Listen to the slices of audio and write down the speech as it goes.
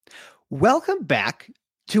Welcome back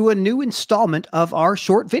to a new installment of our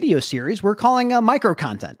short video series we're calling micro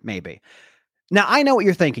content, maybe. Now, I know what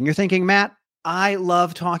you're thinking. You're thinking, Matt, I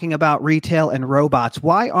love talking about retail and robots.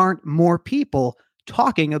 Why aren't more people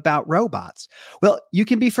talking about robots? Well, you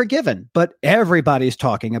can be forgiven, but everybody's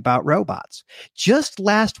talking about robots. Just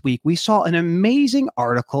last week, we saw an amazing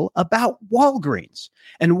article about Walgreens.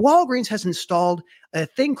 And Walgreens has installed a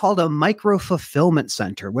thing called a micro-fulfillment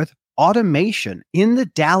center with automation in the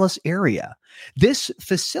Dallas area. This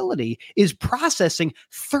facility is processing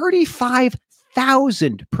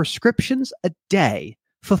 35,000 prescriptions a day,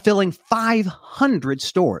 fulfilling 500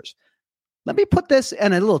 stores. Let me put this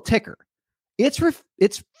in a little ticker. It's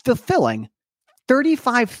fulfilling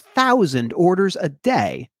 35,000 orders a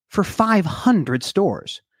day for 500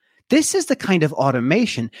 stores. This is the kind of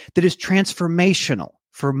automation that is transformational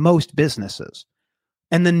for most businesses.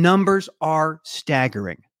 And the numbers are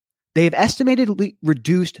staggering. They've estimatedly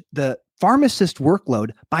reduced the pharmacist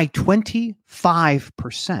workload by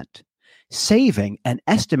 25%, saving an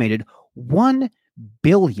estimated $1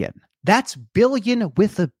 billion. That's billion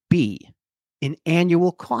with a B in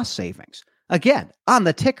annual cost savings. Again, on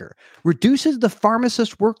the ticker, reduces the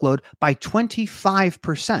pharmacist workload by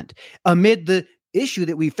 25% amid the issue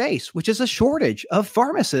that we face, which is a shortage of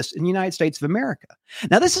pharmacists in the United States of America.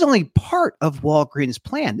 Now, this is only part of Walgreens'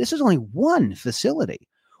 plan. This is only one facility.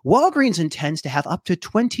 Walgreens intends to have up to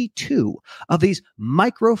 22 of these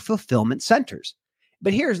micro-fulfillment centers.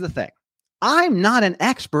 But here's the thing. I'm not an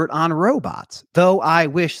expert on robots, though I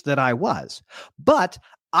wish that I was. But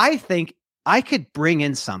I think I could bring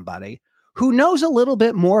in somebody who knows a little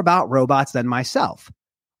bit more about robots than myself.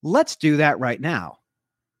 Let's do that right now.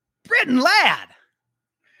 Brittain, lad.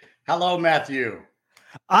 Hello, Matthew.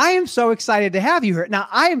 I am so excited to have you here. Now,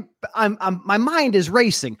 my mind is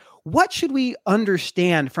racing. What should we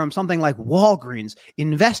understand from something like Walgreens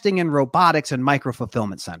investing in robotics and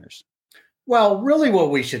micro-fulfillment centers? Well, really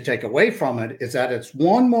what we should take away from it is that it's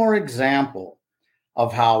one more example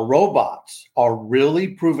of how robots are really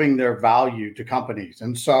proving their value to companies.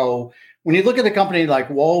 And so when you look at a company like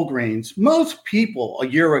Walgreens, most people a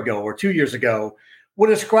year ago or 2 years ago would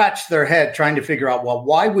have scratched their head trying to figure out, well,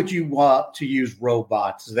 why would you want to use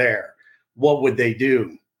robots there? What would they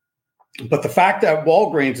do? But the fact that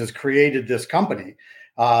Walgreens has created this company,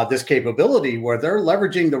 this capability where they're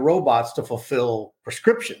leveraging the robots to fulfill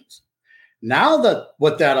prescriptions. Now that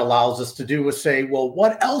what that allows us to do is say, well,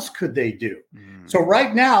 what else could they do? So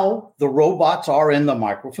right now, the robots are in the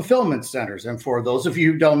micro-fulfillment centers. And for those of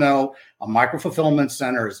you who don't know, a micro-fulfillment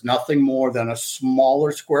center is nothing more than a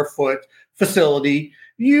smaller square foot facility,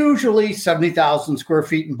 usually 70,000 square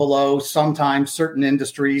feet and below. Sometimes certain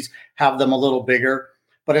industries have them a little bigger.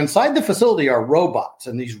 But inside the facility are robots,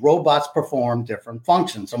 and these robots perform different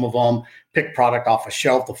functions. Some of them pick product off a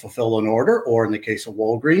shelf to fulfill an order, or in the case of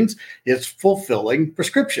Walgreens, it's fulfilling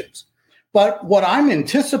prescriptions. But what I'm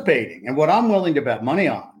anticipating and what I'm willing to bet money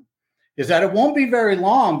on is that it won't be very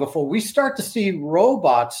long before we start to see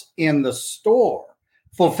robots in the store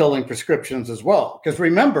fulfilling prescriptions as well. Because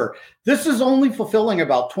remember, this is only fulfilling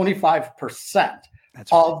about 25%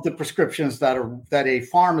 of the prescriptions that a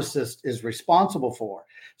pharmacist is responsible for.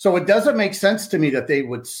 So it doesn't make sense to me that they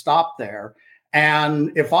would stop there.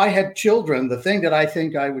 And if I had children, the thing that I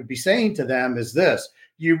think I would be saying to them is this: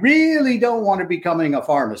 you really don't want to be becoming a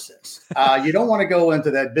pharmacist. You don't want to go into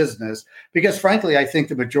that business because, frankly, I think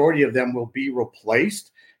the majority of them will be replaced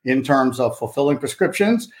in terms of fulfilling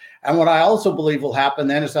prescriptions. And what I also believe will happen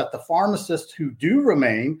then is that the pharmacists who do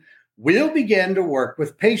remain will begin to work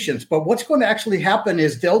with patients. But what's going to actually happen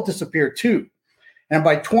is they'll disappear too. And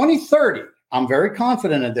by 2030, I'm very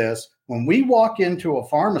confident in this, when we walk into a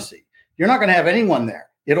pharmacy, you're not going to have anyone there.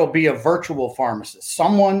 It'll be a virtual pharmacist,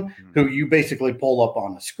 someone who you basically pull up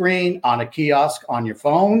on a screen, on a kiosk, on your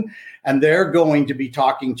phone, and they're going to be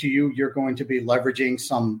talking to you. You're going to be leveraging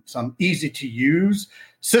some easy to use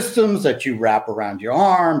systems that you wrap around your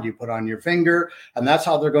arm, you put on your finger, and that's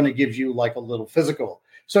how they're going to give you like a little physical.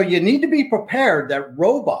 So you need to be prepared that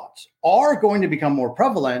robots are going to become more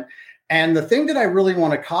prevalent. And the thing that I really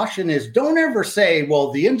want to caution is don't ever say,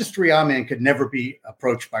 well, the industry I'm in could never be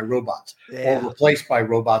approached by robots or replaced by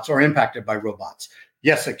robots or impacted by robots.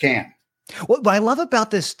 Yes, it can. What I love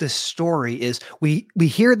about this story is we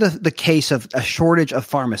hear the case of a shortage of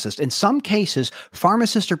pharmacists. In some cases,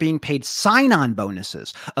 pharmacists are being paid sign-on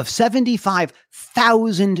bonuses of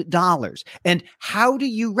 $75,000. And how do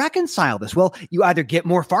you reconcile this? Well, you either get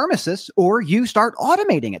more pharmacists or you start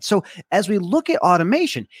automating it. So as we look at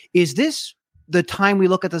automation, is this the time we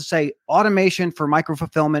look at this, say automation for micro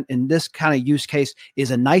fulfillment in this kind of use case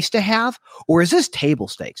is a nice to have, or is this table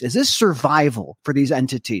stakes? Is this survival for these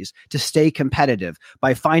entities to stay competitive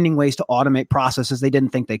by finding ways to automate processes they didn't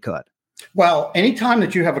think they could? Well, anytime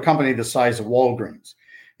that you have a company the size of Walgreens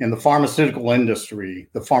in the pharmaceutical industry,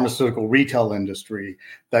 the pharmaceutical retail industry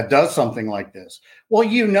that does something like this, well,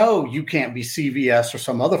 you can't be CVS or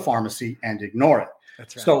some other pharmacy and ignore it.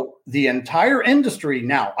 That's right. So the entire industry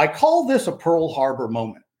now, I call this a Pearl Harbor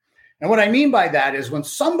moment. And what I mean by that is when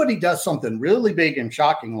somebody does something really big and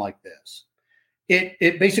shocking like this,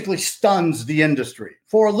 it basically stuns the industry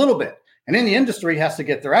for a little bit. And then the industry has to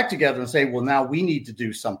get their act together and say, well, now we need to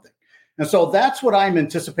do something. And so that's what I'm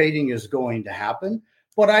anticipating is going to happen.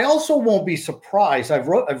 But I also won't be surprised. I've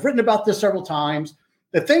written about this several times.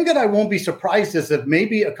 The thing that I won't be surprised is that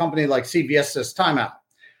maybe a company like CVS says, time out.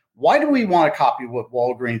 Why do we want to copy what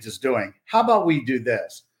Walgreens is doing? How about we do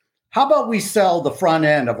this? How about we sell the front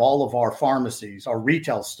end of all of our pharmacies, our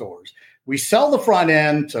retail stores? We sell the front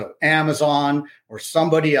end to Amazon or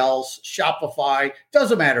somebody else, Shopify,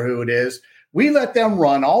 doesn't matter who it is. We let them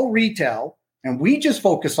run all retail, and we just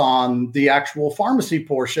focus on the actual pharmacy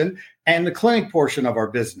portion and the clinic portion of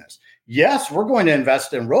our business. Yes, we're going to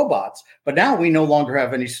invest in robots, but now we no longer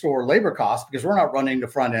have any store labor costs because we're not running the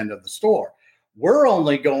front end of the store. We're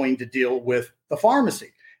only going to deal with the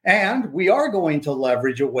pharmacy. And we are going to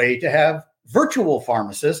leverage a way to have virtual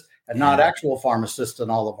pharmacists and not actual pharmacists in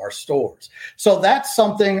all of our stores. So that's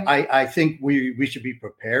something I think we should be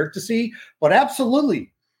prepared to see. But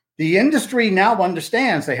absolutely, the industry now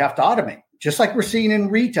understands they have to automate, just like we're seeing in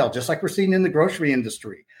retail, just like we're seeing in the grocery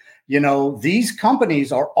industry. These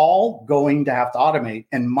companies are all going to have to automate.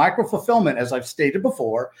 And micro-fulfillment, as I've stated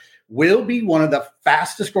before, will be one of the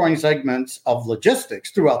fastest growing segments of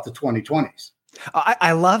logistics throughout the 2020s.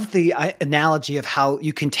 I love the analogy of how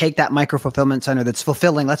you can take that micro fulfillment center that's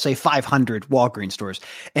fulfilling, let's say, 500 Walgreens stores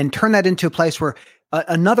and turn that into a place where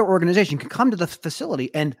another organization can come to the facility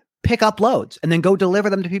and pick up loads and then go deliver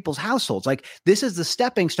them to people's households. Like, this is the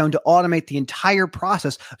stepping stone to automate the entire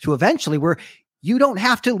process to eventually where you don't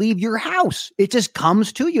have to leave your house. It just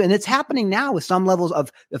comes to you. And it's happening now with some levels of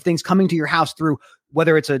things coming to your house through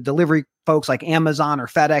whether it's a delivery folks like Amazon or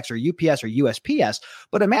FedEx or UPS or USPS.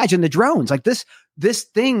 But imagine the drones. Like this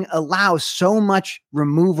thing allows so much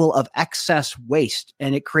removal of excess waste,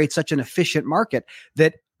 and it creates such an efficient market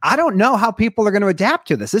that I don't know how people are going to adapt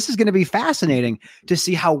to this. This is going to be fascinating to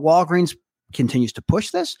see how Walgreens continues to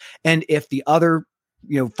push this, and if the other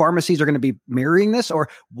pharmacies are going to be mirroring this, or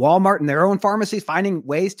Walmart and their own pharmacies finding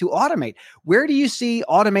ways to automate. Where do you see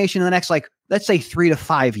automation in the next, let's say 3 to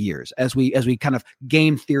 5 years as we kind of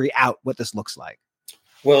game theory out what this looks like?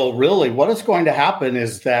 Well, really what is going to happen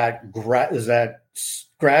is that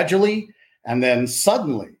gradually and then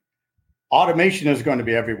suddenly automation is going to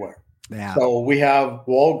be everywhere. Yeah. So we have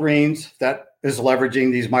Walgreens that is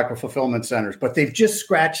leveraging these micro fulfillment centers, but they've just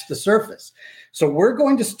scratched the surface. So we're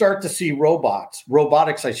going to start to see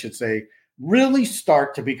robotics, I should say, really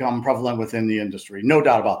start to become prevalent within the industry. No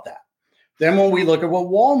doubt about that. Then when we look at what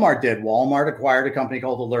Walmart did, Walmart acquired a company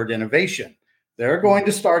called Alert Innovation. They're going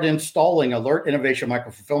to start installing Alert Innovation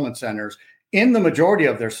micro-fulfillment centers in the majority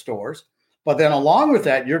of their stores. But then along with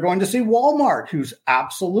that, you're going to see Walmart, who's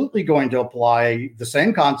absolutely going to apply the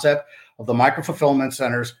same concept of the micro-fulfillment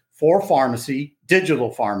centers for pharmacy,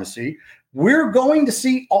 digital pharmacy. We're going to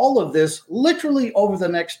see all of this literally over the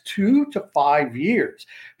next 2 to 5 years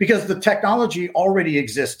because the technology already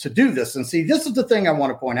exists to do this. And see, this is the thing I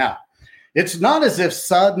want to point out. It's not as if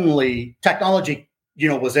suddenly technology,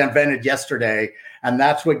 was invented yesterday, and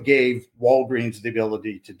that's what gave Walgreens the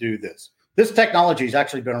ability to do this. This technology has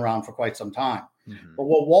actually been around for quite some time. Mm-hmm. But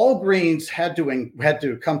what Walgreens had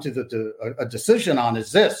to come to a decision on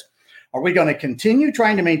is this. Are we going to continue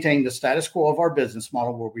trying to maintain the status quo of our business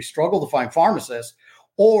model where we struggle to find pharmacists,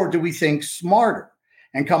 or do we think smarter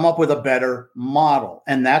and come up with a better model?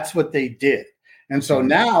 And that's what they did. And so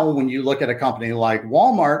now when you look at a company like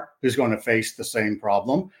Walmart, who's going to face the same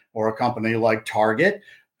problem, or a company like Target,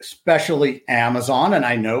 especially Amazon, and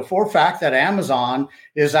I know for a fact that Amazon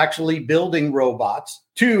is actually building robots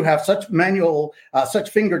to have such such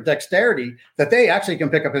finger dexterity that they actually can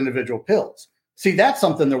pick up individual pills. See, that's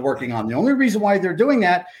something they're working on. The only reason why they're doing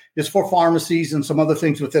that is for pharmacies and some other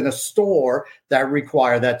things within a store that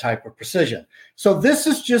require that type of precision. So this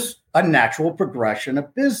is just a natural progression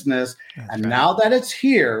of business. That's and right. Now that it's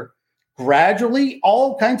here, gradually,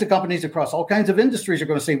 all kinds of companies across all kinds of industries are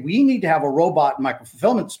going to say, we need to have a robot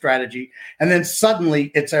micro-fulfillment strategy. And then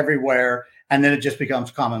suddenly it's everywhere. And then it just becomes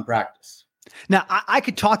common practice. Now, I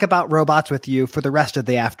could talk about robots with you for the rest of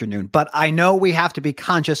the afternoon, but I know we have to be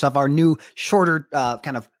conscious of our new shorter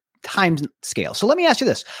kind of time scale. So let me ask you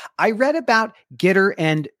this. I read about Getir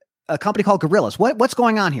and a company called Gorillas. What's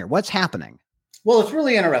going on here? What's happening? Well, it's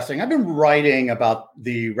really interesting. I've been writing about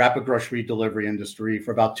the rapid grocery delivery industry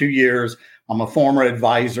for about 2 years. I'm a former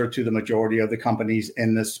advisor to the majority of the companies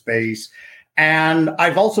in this space. And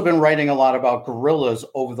I've also been writing a lot about Gorillas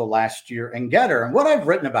over the last year and Getir. And what I've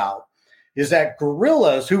written about is that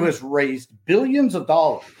Gorillas, who has raised billions of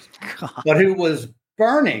dollars, but who was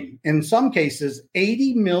burning, in some cases,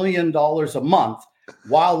 $80 million a month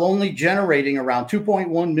while only generating around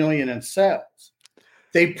 $2.1 million in sales.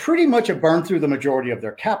 They pretty much have burned through the majority of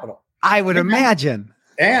their capital. I would imagine.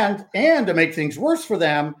 And to make things worse for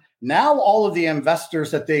them, now all of the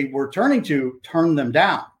investors that they were turning to turned them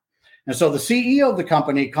down. And so the CEO of the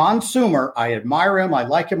company, Consumer, I admire him. I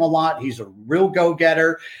like him a lot. He's a real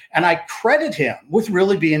go-getter. And I credit him with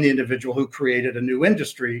really being the individual who created a new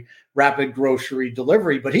industry, rapid grocery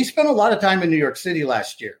delivery. But he spent a lot of time in New York City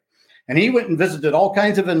last year. And he went and visited all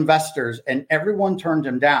kinds of investors, and everyone turned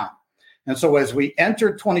him down. And so as we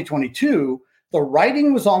entered 2022, the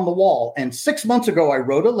writing was on the wall. And 6 months ago, I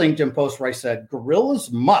wrote a LinkedIn post where I said,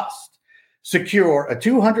 Gorillas must secure a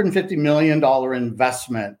 $250 million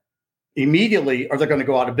investment immediately, or they're going to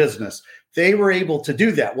go out of business. They were able to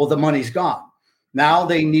do that. Well, the money's gone. Now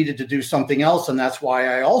they needed to do something else. And that's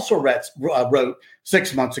why I also wrote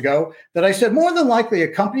 6 months ago that I said, more than likely,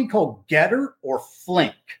 a company called Getir or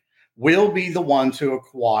Flink will be the one to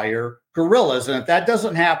acquire Gorillas. And if that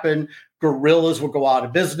doesn't happen, Gorillas will go out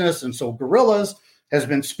of business. And so Gorillas has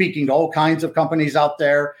been speaking to all kinds of companies out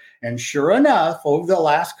there. And sure enough, over the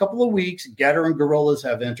last couple of weeks, Getir and Gorillas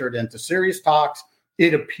have entered into serious talks.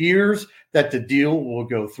 It appears that the deal will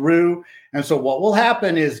go through. And so what will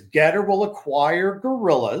happen is Getir will acquire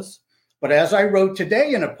Gorillas. But as I wrote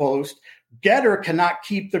today in a post, Getir cannot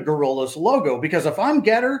keep the Gorillas logo, because if I'm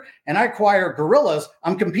Getir and I acquire Gorillas,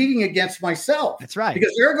 I'm competing against myself. That's right.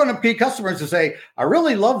 Because they're going to be customers to say, I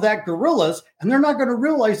really love that Gorillas, and they're not going to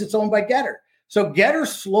realize it's owned by Getir. So Getir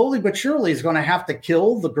slowly but surely is going to have to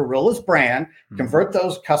kill the Gorillas brand, convert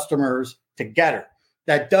those customers to Getir.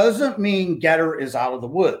 That doesn't mean Getir is out of the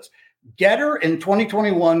woods. Getir in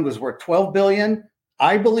 2021 was worth $12 billion.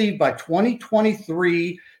 I believe by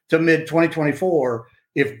 2023 to mid 2024,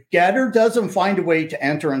 if Getir doesn't find a way to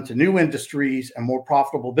enter into new industries and more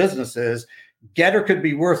profitable businesses, Getir could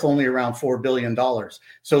be worth only around $4 billion.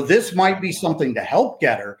 So this might be something to help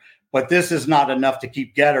Getir, but this is not enough to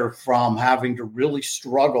keep Getir from having to really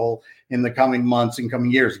struggle in the coming months and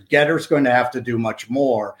coming years. Getir's going to have to do much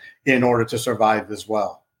more in order to survive as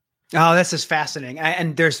well. Oh, this is fascinating.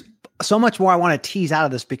 And there's so much more I want to tease out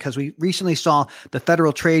of this, because we recently saw the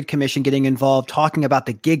Federal Trade Commission getting involved, talking about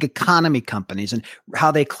the gig economy companies and how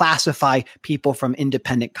they classify people from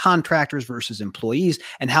independent contractors versus employees,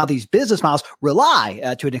 and how these business models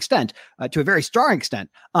rely to an extent, to a very strong extent,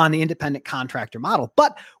 on the independent contractor model.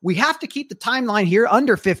 But we have to keep the timeline here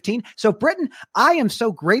under 15. So Brittain, I am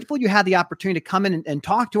so grateful you had the opportunity to come in and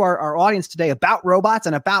talk to our audience today about robots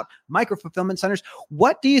and about micro-fulfillment centers.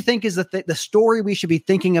 What do you think is the story we should be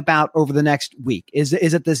thinking about over the next week? Is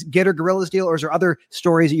it this Getir Gorillas deal, or is there other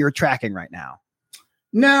stories that you're tracking right now?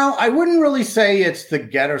 No, I wouldn't really say it's the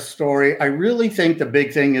Getir story. I really think the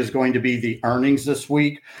big thing is going to be the earnings this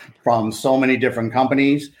week from so many different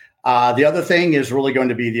companies. The other thing is really going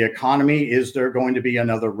to be the economy. Is there going to be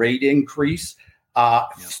another rate increase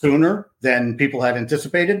sooner than people had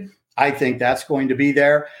anticipated? I think that's going to be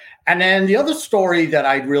there. And then the other story that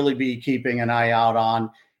I'd really be keeping an eye out on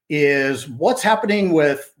is what's happening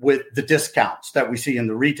with the discounts that we see in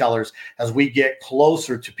the retailers as we get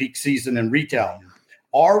closer to peak season in retail.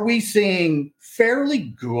 Are we seeing fairly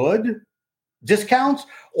good discounts,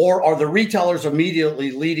 or are the retailers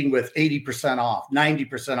immediately leading with 80% off,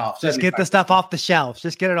 90% off? Just get the stuff off the shelves.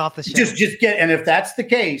 Just get it off the shelves. And if that's the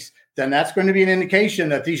case, then that's going to be an indication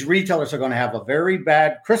that these retailers are going to have a very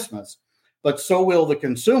bad Christmas. But so will the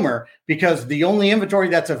consumer, because the only inventory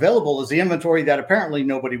that's available is the inventory that apparently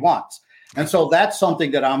nobody wants. And so that's something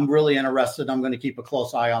that I'm really interested in. I'm going to keep a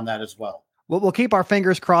close eye on that as well. We'll keep our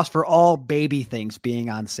fingers crossed for all baby things being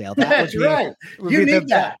on sale. That's right. You need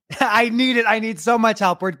that. I need it. I need so much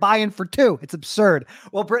help. We're buying for two. It's absurd.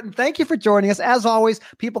 Well, Brittain, thank you for joining us. As always,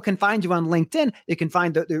 people can find you on LinkedIn. You can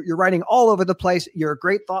find you're writing all over the place. You're a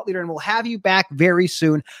great thought leader, and we'll have you back very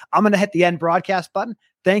soon. I'm going to hit the end broadcast button.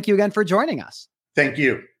 Thank you again for joining us. Thank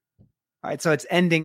you. All right, so it's ending.